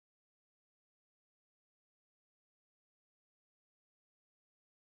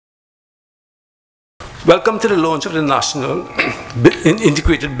Welcome to the launch of the National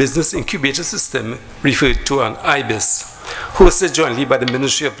Integrated Business Incubator System, referred to as IBIS, hosted jointly by the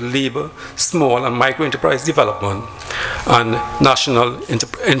Ministry of Labour, Small and Micro Enterprise Development and National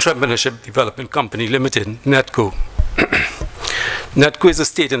Entrepreneurship Development Company Limited, NETCO. NETCO is a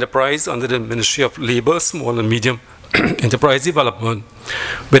state enterprise under the Ministry of Labour, Small and Medium Enterprise Development,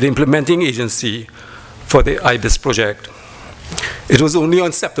 with the implementing agency for the IBIS project. It was only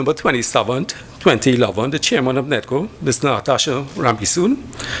on September 27, 2011, the chairman of NETCO, Ms. Natasha Ramkisoon,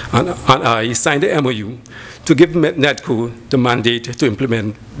 and I signed the MOU to give NETCO the mandate to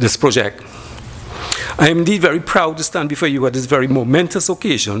implement this project. I am indeed very proud to stand before you at this very momentous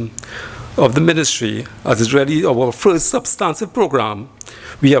occasion of the ministry, as it's really our first substantive program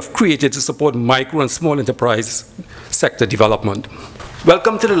we have created to support micro and small enterprise sector development.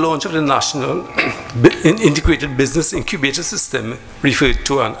 Welcome to the launch of the National Integrated Business Incubator System, referred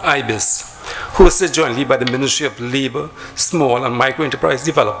to as IBIS, hosted jointly by the Ministry of Labour, Small and Micro Enterprise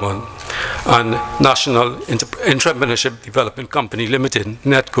Development and National Entrepreneurship Development Company Limited,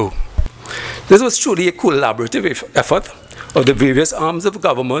 NETCO. This was truly a collaborative effort of the various arms of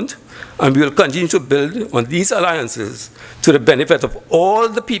government, and we will continue to build on these alliances to the benefit of all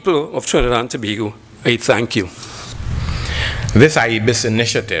the people of Trinidad and Tobago. I thank you. This IBIS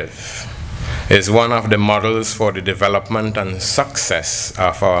initiative is one of the models for the development and success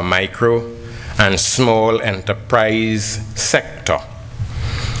of our micro and small enterprise sector.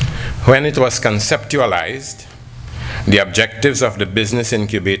 When it was conceptualized, the objectives of the Business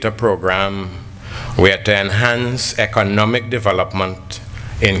Incubator program were to enhance economic development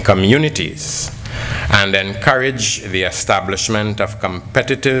in communities and encourage the establishment of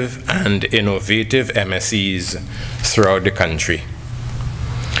competitive and innovative MSEs throughout the country.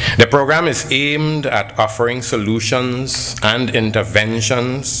 The program is aimed at offering solutions and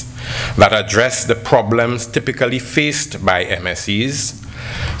interventions that address the problems typically faced by MSEs,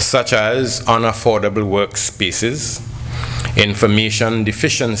 such as unaffordable workspaces, information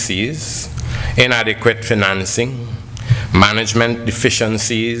deficiencies, inadequate financing, management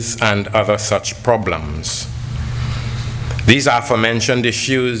deficiencies, and other such problems. These aforementioned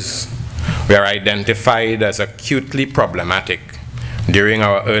issues were identified as acutely problematic during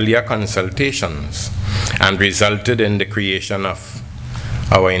our earlier consultations and resulted in the creation of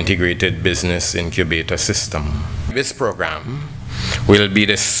our Integrated Business Incubator System. This program will be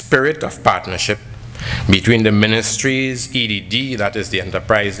the spirit of partnership between the ministry's EDD, that is the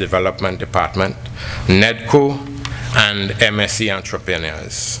Enterprise Development Department, NETCO, and MSE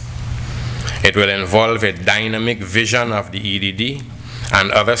entrepreneurs. It will involve a dynamic vision of the EDD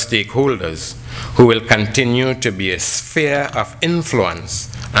and other stakeholders who will continue to be a sphere of influence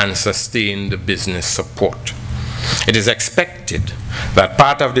and sustain the business support. It is expected that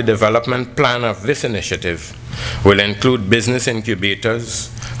part of the development plan of this initiative will include business incubators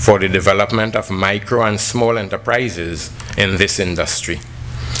for the development of micro and small enterprises in this industry.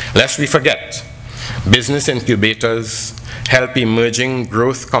 Lest we forget, business incubators help emerging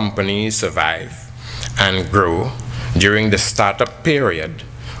growth companies survive and grow during the startup period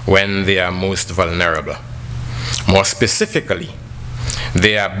when they are most vulnerable. More specifically,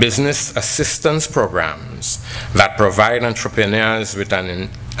 they are business assistance programs that provide entrepreneurs with an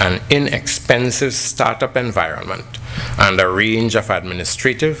inexpensive startup environment and a range of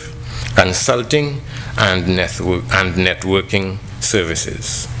administrative, consulting, and networking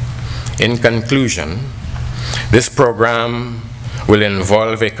services. In conclusion, this program will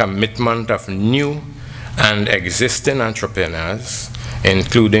involve a commitment of new and existing entrepreneurs,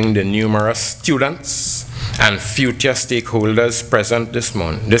 including the numerous students and future stakeholders present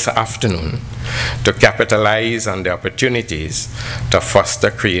this afternoon, to capitalize on the opportunities to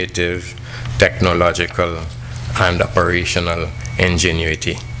foster creative, technological, and operational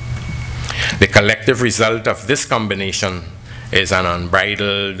ingenuity. The collective result of this combination is an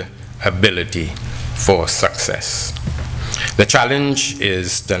unbridled ability for success. The challenge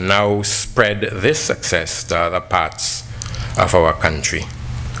is to now spread this success to other parts of our country.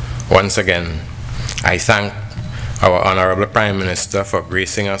 Once again, I thank our Honorable Prime Minister for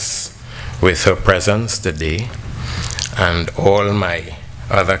gracing us with her presence today, and all my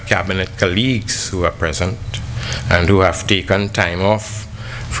other cabinet colleagues who are present and who have taken time off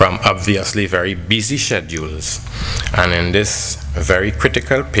from obviously very busy schedules and in this very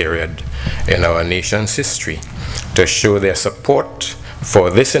critical period in our nation's history to show their support for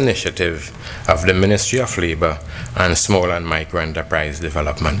this initiative of the Ministry of Labour and Small and Micro Enterprise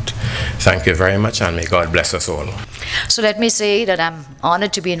Development. Thank you very much, and may God bless us all. So let me say that I'm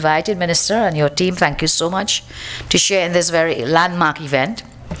honored to be invited, Minister, and your team. Thank you so much to share in this very landmark event.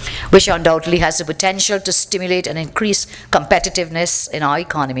 which undoubtedly has the potential to stimulate and increase competitiveness in our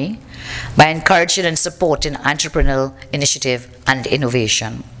economy by encouraging and supporting entrepreneurial initiative and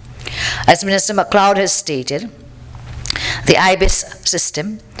innovation. As Minister MacLeod has stated, the IBIS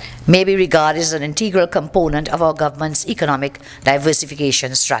system may be regarded as an integral component of our government's economic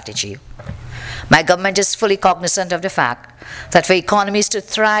diversification strategy. My government is fully cognizant of the fact that for economies to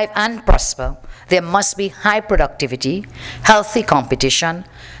thrive and prosper, there must be high productivity, healthy competition,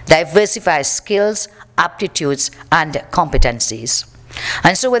 diversified skills, aptitudes, and competencies.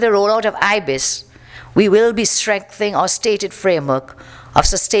 And so with the rollout of IBIS, we will be strengthening our stated framework of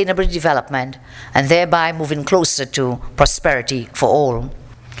sustainable development and thereby moving closer to prosperity for all.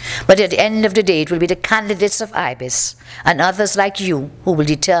 But at the end of the day, it will be the candidates of IBIS and others like you who will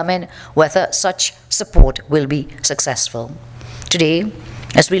determine whether such support will be successful. Today,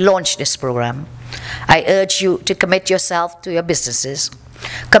 as we launch this program, I urge you to commit yourself to your businesses,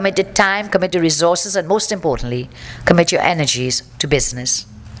 commit the time, commit the resources, and most importantly, commit your energies to business.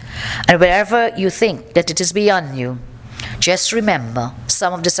 And wherever you think that it is beyond you, just remember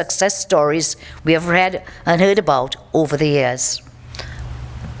some of the success stories we have read and heard about over the years.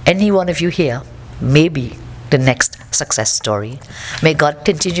 Any one of you here may be the next success story. May God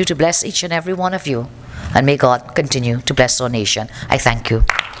continue to bless each and every one of you, and may God continue to bless our nation. I thank you.